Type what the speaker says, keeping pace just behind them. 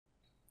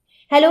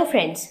Hello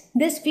friends,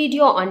 this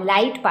video on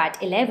Light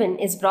Part 11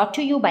 is brought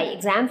to you by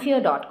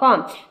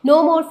examfear.com.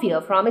 No more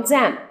fear from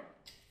exam.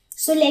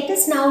 So let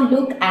us now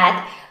look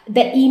at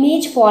the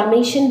image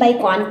formation by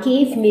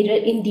concave mirror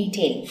in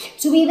detail.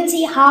 So we will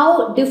see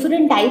how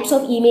different types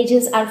of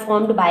images are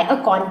formed by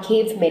a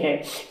concave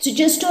mirror. So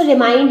just to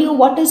remind you,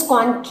 what is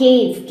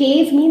concave?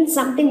 Cave means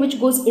something which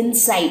goes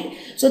inside.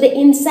 So the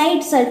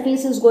inside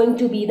surface is going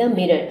to be the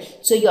mirror.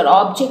 So your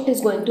object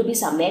is going to be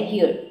somewhere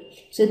here.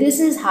 So this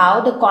is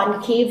how the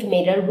concave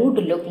mirror would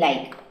look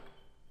like.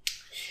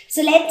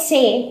 So let's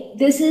say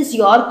this is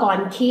your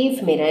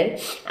concave mirror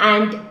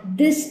and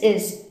this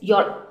is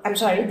your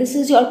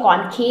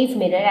concave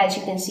mirror, as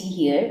you can see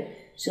here.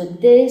 So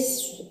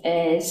this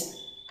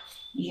is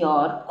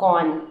your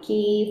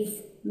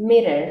concave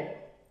mirror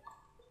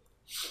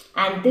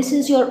and this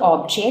is your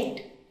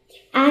object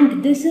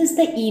and this is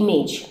the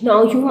image.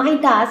 Now you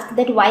might ask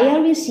that why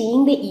are we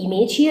seeing the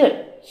image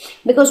here?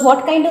 Because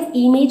what kind of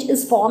image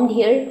is formed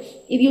here?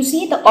 If you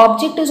see, the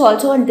object is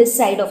also on this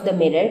side of the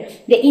mirror.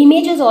 The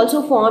image is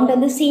also formed on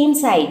the same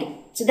side.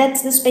 So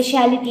that's the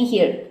speciality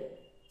here,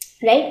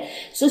 right?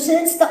 So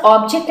since the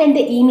object and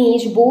the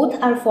image both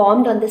are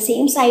formed on the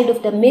same side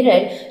of the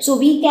mirror, so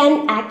we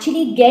can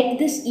actually get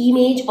this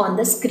image on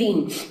the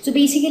screen. So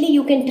basically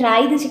you can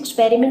try this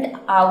experiment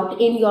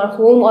out in your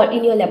home or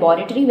in your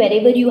laboratory,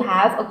 wherever you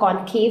have a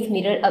concave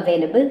mirror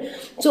available.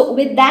 So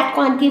with that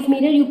concave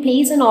mirror, you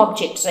place an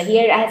object. So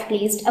here I have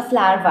placed a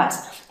flower vase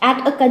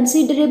at a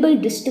considerable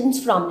distance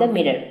from the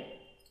mirror.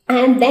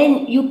 And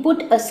then you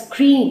put a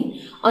screen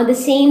on the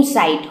same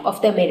side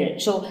of the mirror.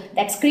 So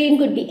that screen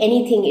could be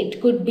anything. It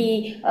could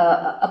be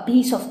a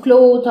piece of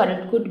cloth or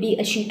it could be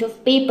a sheet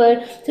of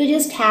paper. So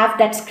just have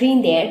that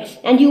screen there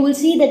and you will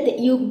see that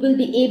you will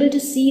be able to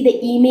see the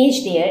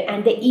image there,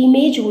 and the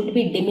image would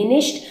be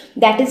diminished.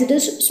 That is, it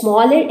is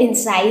smaller in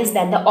size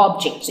than the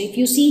object. So if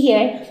you see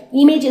here,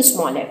 image is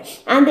smaller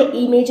and the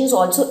image is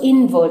also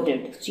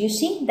inverted. So you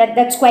see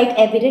that's quite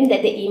evident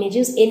that the image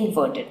is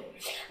inverted.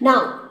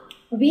 Now,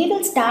 we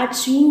will start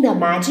seeing the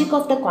magic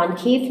of the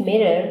concave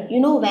mirror,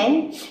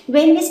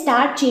 when we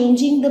start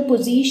changing the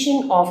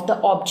position of the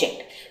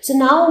object. So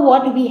now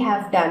what we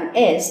have done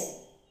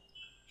is,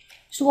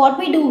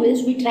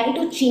 we try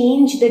to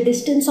change the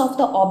distance of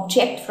the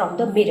object from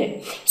the mirror.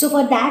 So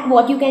for that,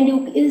 what you can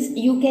do is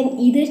you can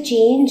either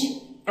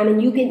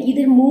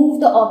move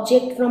the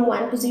object from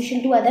one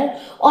position to other,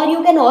 or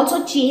you can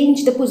also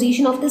change the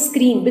position of the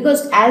screen,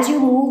 because as you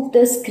move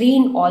the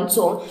screen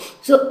also,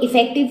 so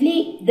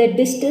effectively the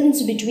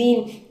distance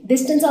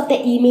of the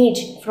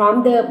image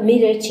from the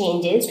mirror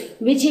changes,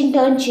 which in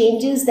turn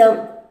changes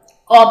the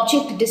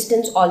object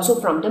distance also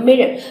from the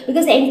mirror,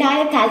 because the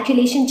entire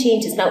calculation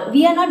changes. Now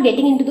we are not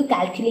getting into the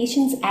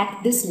calculations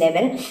at this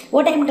level.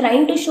 What I am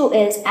trying to show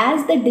is,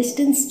 as the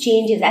distance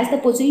changes, as the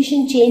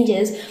position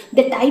changes,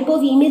 the type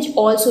of image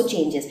also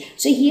changes.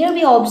 So here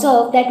we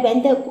observe that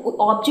when the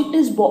object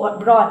is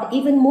brought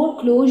even more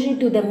closer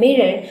to the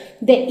mirror,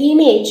 the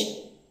image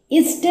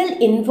is still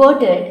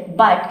inverted,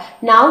 but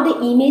now the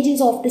image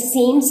is of the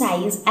same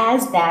size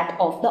as that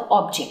of the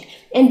object.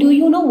 And do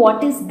you know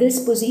what is this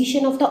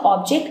position of the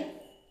object?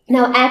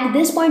 Now at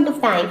this point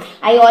of time,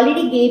 I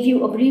already gave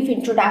you a brief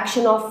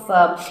introduction of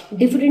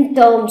different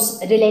terms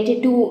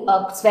related to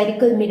a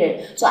spherical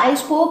mirror. So I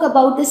spoke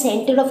about the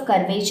center of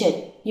curvature.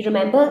 You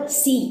remember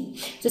C.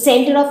 So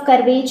center of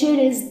curvature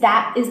is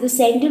the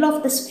center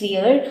of the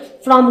sphere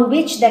from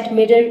which that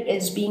mirror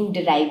is being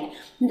derived.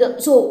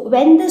 So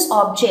when this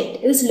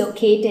object is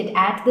located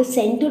at the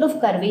center of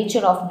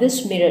curvature of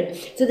this mirror,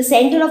 so the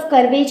center of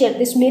curvature,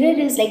 this mirror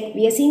is like,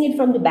 we are seeing it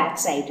from the back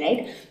side,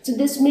 right? So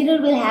this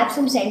mirror will have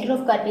some center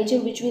of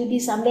curvature which will be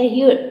somewhere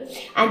here.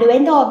 And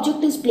when the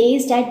object is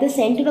placed at the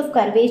center of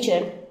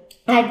curvature,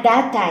 at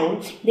that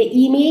time, the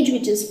image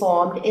which is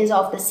formed is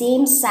of the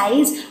same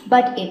size,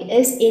 but it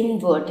is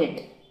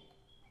inverted.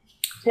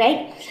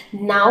 Right?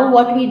 Now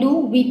what we do,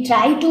 we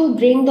try to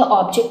bring the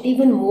object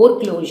even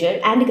more closer,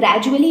 and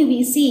gradually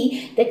we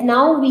see that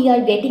now we are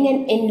getting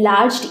an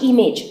enlarged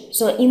image.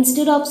 So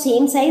instead of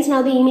same size,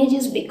 now the image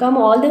has become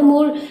all the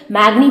more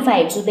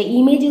magnified. So the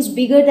image is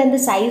bigger than the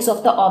size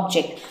of the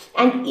object.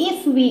 And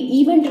if we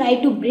even try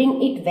to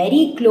bring it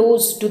very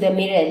close to the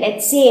mirror,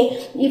 let's say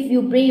if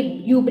you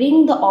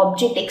bring the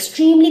object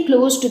extremely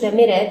close to the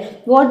mirror,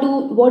 what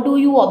do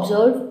you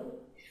observe?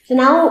 So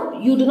now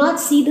you do not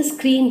see the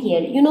screen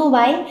here. You know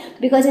why?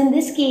 Because in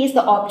this case,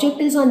 the object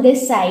is on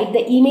this side,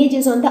 the image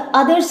is on the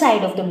other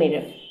side of the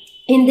mirror.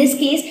 In this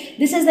case,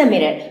 this is the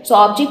mirror. So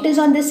object is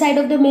on this side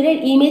of the mirror,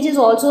 image is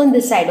also on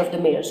this side of the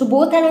mirror. So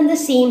both are on the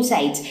same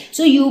sides.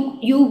 So you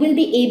will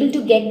be able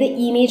to get the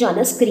image on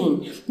a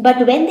screen.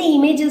 But when the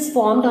image is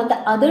formed on the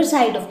other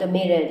side of the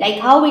mirror,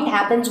 like how it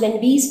happens when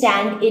we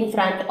stand in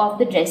front of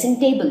the dressing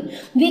table,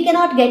 we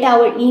cannot get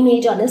our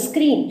image on a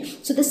screen.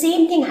 So the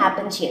same thing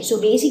happens here. So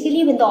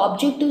basically, when the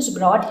object is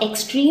brought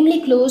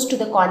extremely close to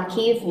the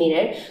concave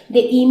mirror,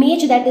 the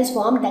image that is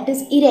formed, that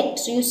is erect.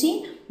 So you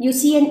see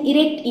an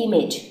erect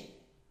image.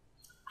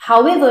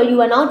 However,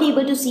 you are not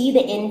able to see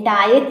the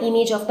entire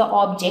image of the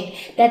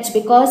object. That's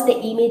because the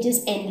image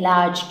is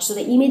enlarged. So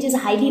the image is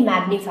highly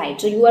magnified.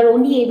 So you are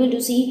only able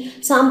to see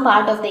some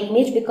part of the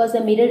image because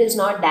the mirror is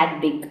not that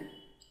big.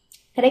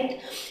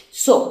 Correct?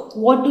 So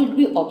what did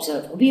we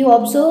observe? We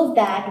observed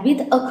that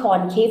with a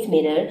concave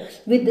mirror,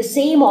 with the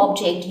same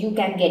object, you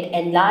can get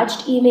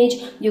enlarged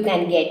image, you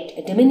can get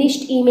a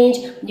diminished image,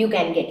 you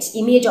can get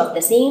image of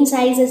the same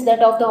size as that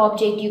of the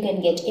object, you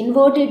can get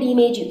inverted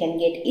image, you can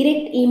get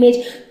erect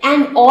image,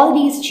 and all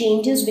these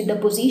changes with the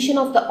position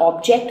of the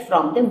object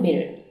from the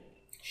mirror.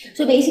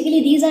 So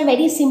basically these are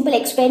very simple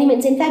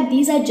experiments. In fact,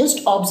 these are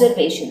just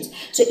observations.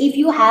 So if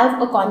you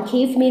have a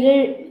concave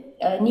mirror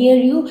near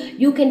you,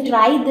 you can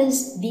try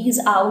these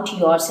out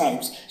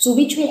yourselves, so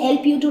which will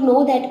help you to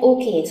know that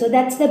okay, so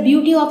that's the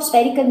beauty of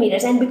spherical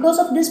mirrors, and because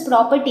of this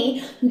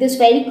property, the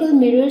spherical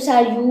mirrors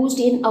are used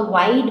in a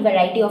wide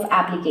variety of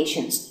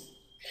applications.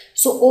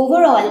 So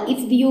overall, if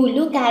you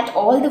look at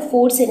all the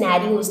 4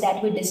 scenarios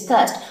that we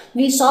discussed,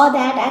 we saw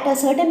that at a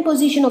certain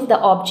position of the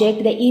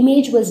object, the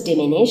image was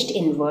diminished,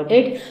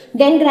 inverted,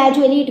 then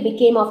gradually it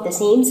became of the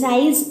same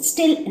size,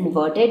 still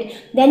inverted,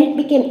 then it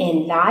became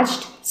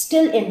enlarged,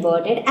 still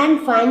inverted,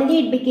 and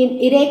finally it became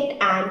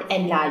erect and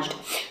enlarged.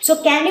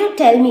 So can you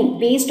tell me,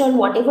 based on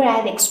whatever I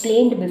have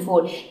explained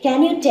before,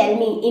 can you tell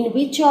me in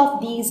which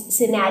of these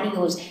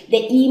scenarios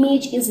the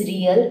image is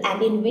real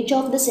and in which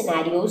of the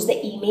scenarios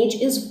the image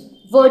is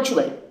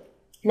virtual?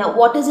 Now,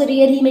 what is a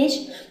real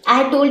image? I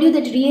have told you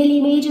that real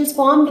image is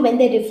formed when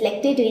the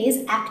reflected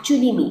rays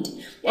actually meet,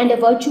 and a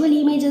virtual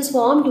image is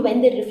formed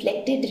when the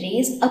reflected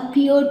rays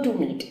appear to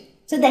meet.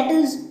 So that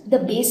is the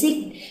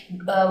basic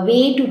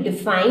way to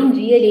define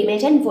real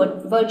image and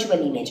virtual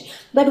image.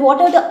 But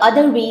what are the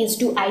other ways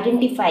to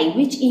identify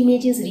which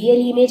image is real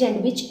image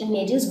and which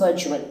image is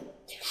virtual?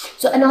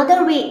 So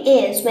another way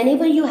is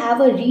whenever you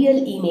have a real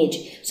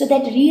image, so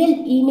that real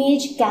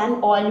image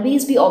can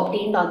always be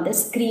obtained on the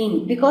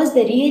screen, because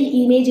the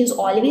real image is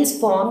always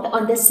formed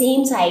on the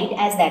same side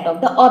as that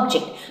of the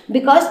object,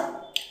 because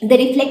the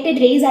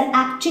reflected rays are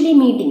actually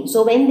meeting.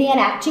 So when they are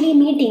actually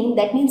meeting,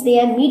 that means they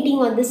are meeting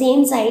on the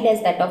same side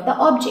as that of the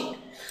object.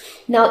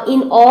 Now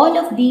in all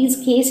of these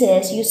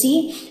cases, you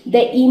see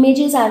the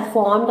images are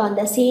formed on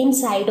the same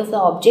side of the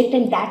object,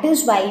 and that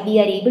is why we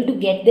are able to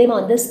get them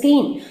on the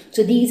screen.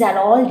 So these are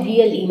all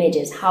real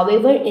images.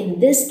 However,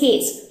 in this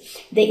case,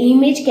 the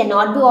image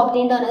cannot be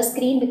obtained on a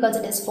screen because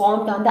it is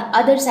formed on the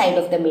other side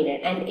of the mirror,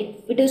 and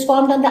it is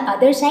formed on the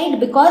other side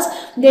because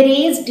the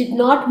rays did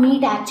not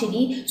meet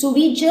actually. So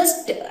we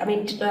just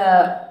assumed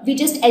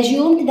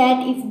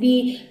that if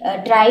we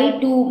try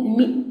to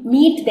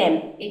meet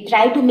them,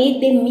 try to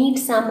make them meet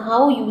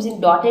somehow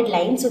using dotted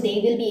lines, so they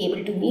will be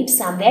able to meet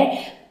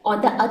somewhere on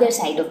the other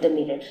side of the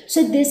mirror.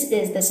 So this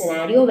is the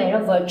scenario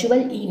where a virtual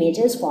image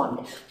is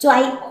formed. So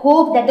I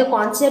hope that the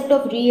concept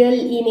of real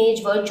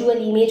image, virtual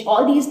image,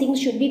 all these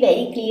things should be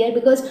very clear,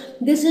 because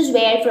this is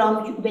where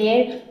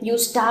you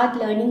start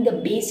learning the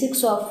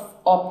basics of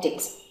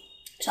optics.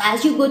 So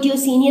as you go to your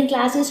senior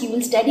classes, you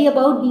will study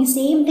about these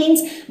same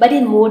things but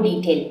in more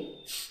detail.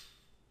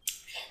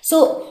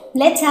 So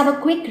let's have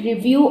a quick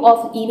review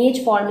of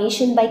image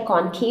formation by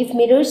concave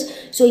mirrors.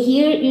 So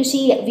here you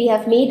see we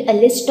have made a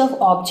list of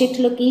object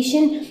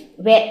location,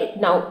 where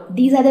now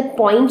these are the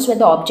points where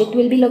the object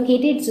will be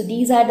located. So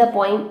these are the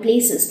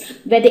places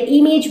where the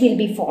image will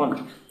be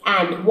formed,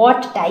 and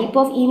what type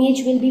of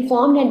image will be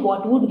formed and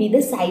what would be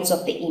the size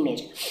of the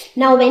image.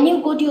 Now when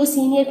you go to your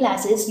senior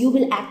classes, you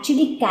will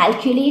actually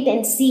calculate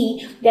and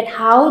see that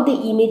how the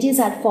images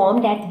are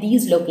formed at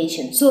these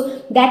locations.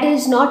 So that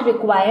is not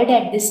required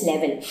at this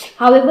level.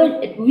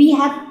 However,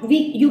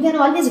 you can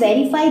always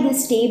verify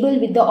this table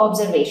with the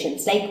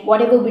observations, like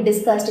whatever we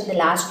discussed in the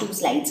last 2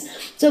 slides.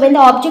 So when the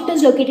object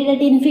is located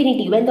at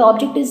infinity, when the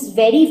object is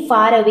very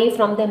far away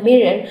from the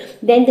mirror,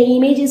 then the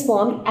image is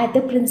formed at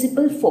the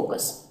principal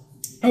focus,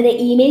 and the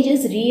image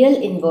is real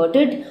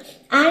inverted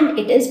and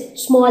it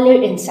is smaller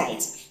in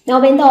size.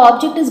 Now when the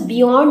object is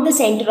beyond the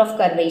center of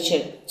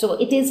curvature, so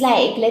it is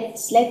like,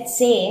 let's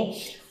say,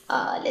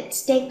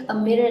 let's take a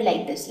mirror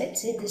like this.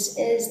 Let's say this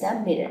is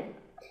the mirror.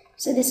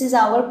 So this is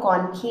our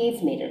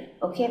concave mirror,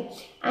 okay,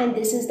 and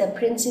this is the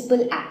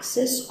principal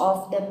axis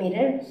of the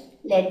mirror.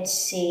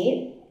 Let's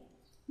say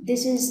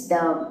this is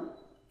the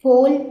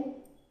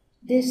pole,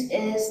 this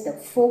is the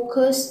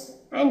focus,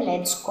 and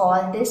let's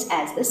call this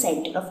as the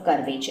center of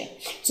curvature.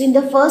 So in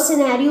the first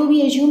scenario,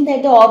 we assume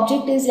that the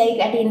object is like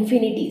at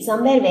infinity,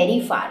 somewhere very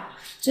far.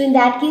 So in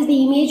that case,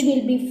 the image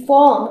will be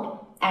formed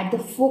at the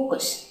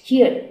focus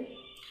here.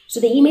 So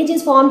the image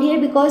is formed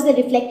here because the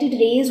reflected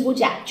rays would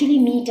actually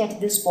meet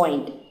at this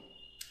point.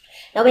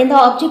 Now when the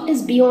object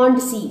is beyond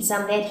C,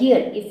 somewhere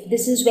here, if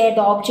this is where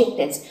the object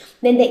is,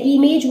 then the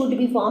image would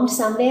be formed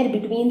somewhere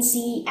between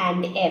C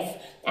and F.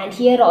 And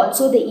here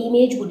also the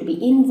image would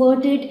be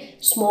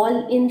inverted,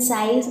 small in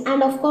size,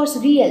 and of course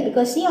real,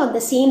 because see, on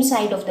the same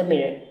side of the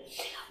mirror.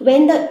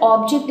 when the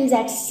object is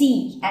at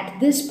C, at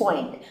this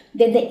point,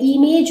 then the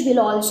image will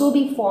also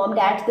be formed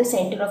at the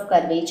center of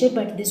curvature,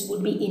 but this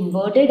would be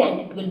inverted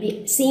and it will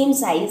be same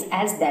size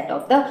as that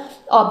of the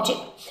object.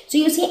 So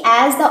you see,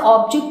 as the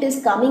object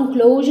is coming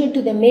closer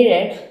to the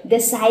mirror, the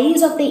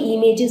size of the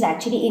image is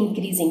actually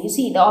increasing. You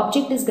see, the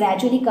object is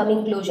gradually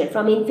coming closer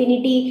from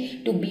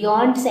infinity to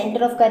beyond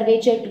center of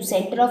curvature to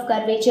center of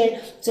curvature.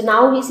 So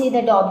now we say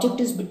that the object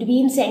is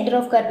between center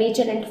of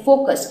curvature and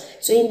focus.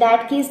 So in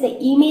that case, the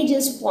image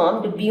is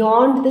formed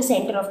beyond the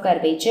center of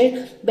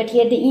curvature, but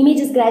here the image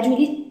is gradually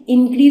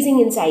increasing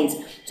in size.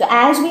 So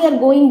as we are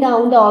going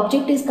down, the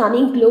object is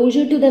coming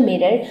closer to the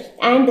mirror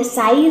and the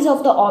size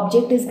of the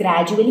object is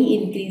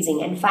gradually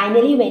increasing. And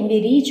finally, when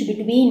we reach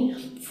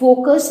between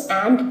focus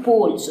and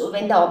pole, so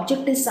when the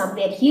object is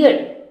somewhere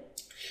here,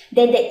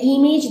 then the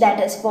image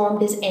that is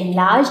formed is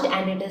enlarged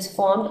and it is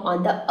formed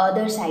on the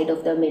other side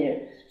of the mirror.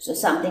 So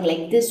something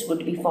like this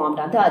would be formed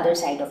on the other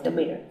side of the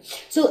mirror.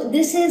 So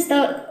this is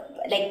the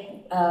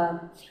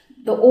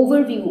the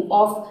overview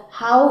of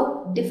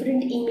how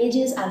different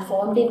images are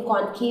formed in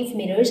concave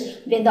mirrors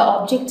when the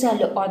object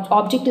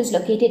is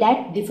located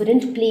at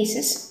different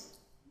places.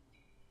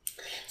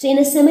 So in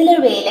a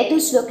similar way, let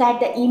us look at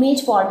the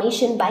image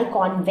formation by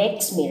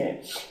convex mirror.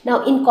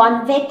 Now in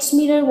convex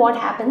mirror, what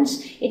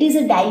happens? It is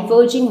a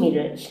diverging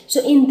mirror.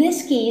 So in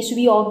this case,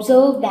 we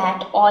observe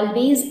that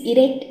always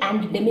erect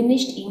and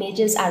diminished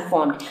images are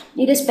formed,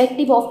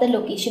 irrespective of the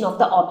location of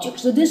the object.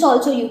 So this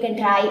also you can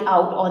try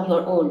out on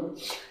your own.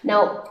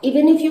 Now,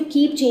 even if you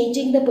keep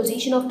changing the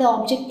position of the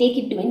object, take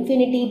it to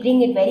infinity,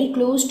 bring it very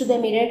close to the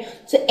mirror.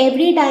 So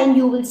every time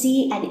you will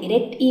see an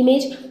erect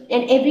image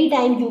and every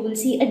time you will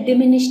see a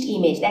diminished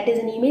image. That is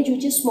an image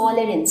which is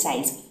smaller in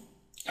size.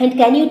 And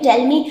can you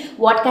tell me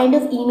what kind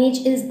of image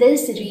is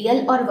this,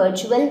 real or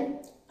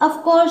virtual?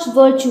 Of course,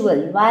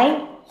 virtual.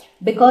 Why?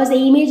 Because the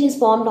image is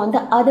formed on the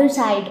other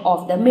side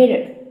of the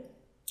mirror.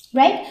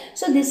 Right?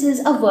 So this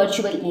is a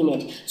virtual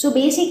image. So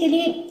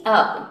basically,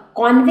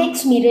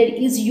 convex mirror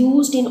is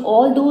used in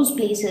all those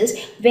places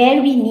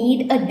where we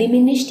need a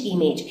diminished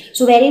image.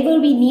 So wherever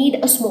we need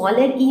a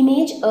smaller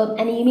image,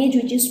 an image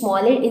which is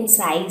smaller in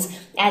size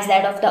as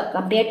that of the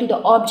compared to the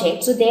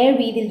object, so there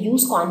we will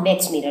use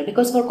convex mirror,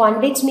 because for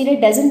convex mirror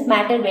doesn't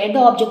matter where the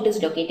object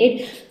is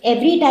located,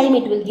 every time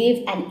it will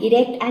give an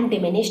erect and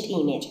diminished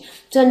image.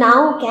 So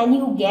now can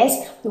you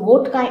guess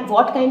what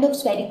kind of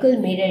spherical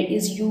mirror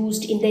is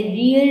used in the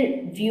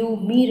rear view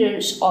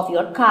mirrors of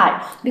your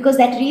car? Because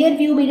that rear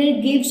view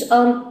mirror gives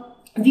a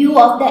view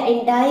of the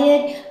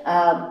entire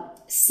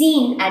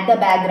scene at the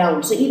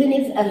background. So even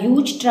if a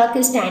huge truck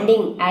is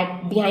standing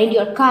behind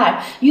your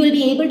car, you will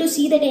be able to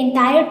see that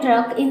entire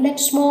truck in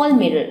that small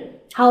mirror.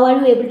 How are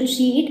you able to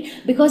see it?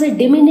 Because a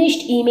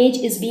diminished image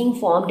is being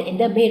formed in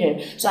the mirror.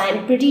 So I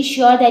am pretty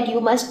sure that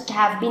you must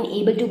have been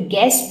able to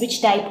guess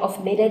which type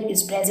of mirror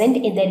is present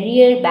in the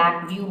rear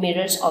back view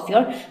mirrors of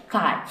your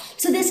car.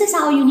 So this is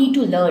how you need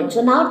to learn.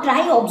 So now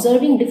try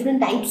observing different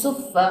types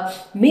of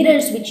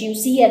mirrors which you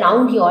see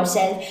around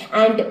yourself,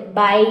 and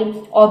by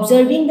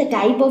observing the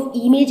type of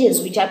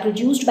images which are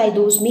produced by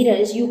those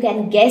mirrors, you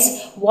can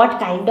guess what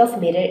kind of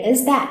mirror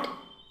is that.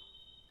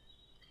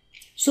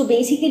 So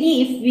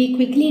basically, if we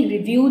quickly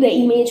review the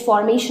image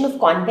formation of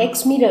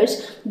convex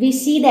mirrors, we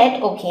see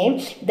that, okay,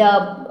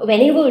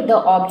 whenever the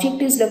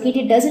object is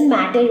located, doesn't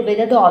matter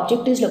whether the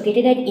object is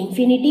located at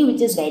infinity,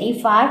 which is very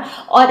far,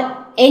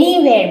 or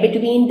anywhere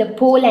between the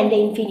pole and the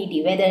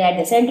infinity, whether at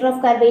the center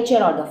of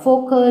curvature or the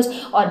focus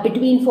or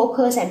between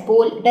focus and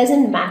pole,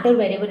 doesn't matter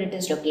wherever it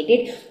is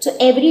located. So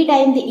every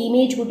time the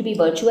image would be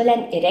virtual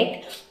and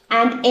erect,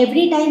 and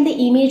every time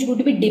the image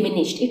would be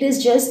diminished. It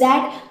is just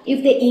that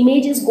if the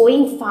image is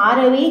going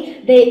far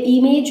away, the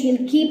image will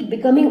keep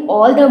becoming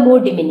all the more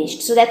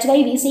diminished. So that's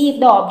why we say if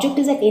the object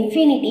is at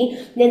infinity,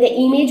 then the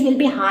image will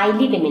be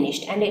highly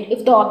diminished. And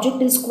if the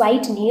object is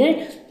quite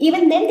near,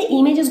 even then the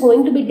image is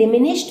going to be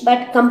diminished,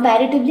 but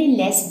comparatively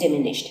less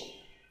diminished.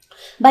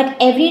 But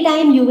every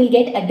time you will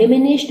get a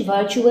diminished,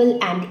 virtual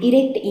and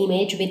erect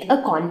image with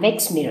a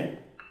convex mirror.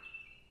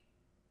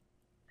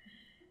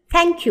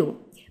 Thank you.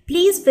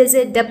 Please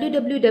visit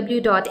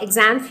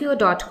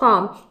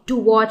www.examfear.com to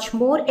watch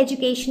more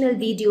educational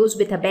videos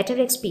with a better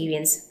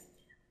experience.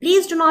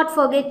 Please do not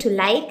forget to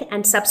like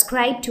and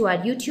subscribe to our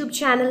YouTube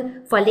channel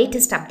for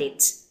latest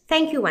updates.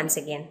 Thank you once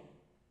again.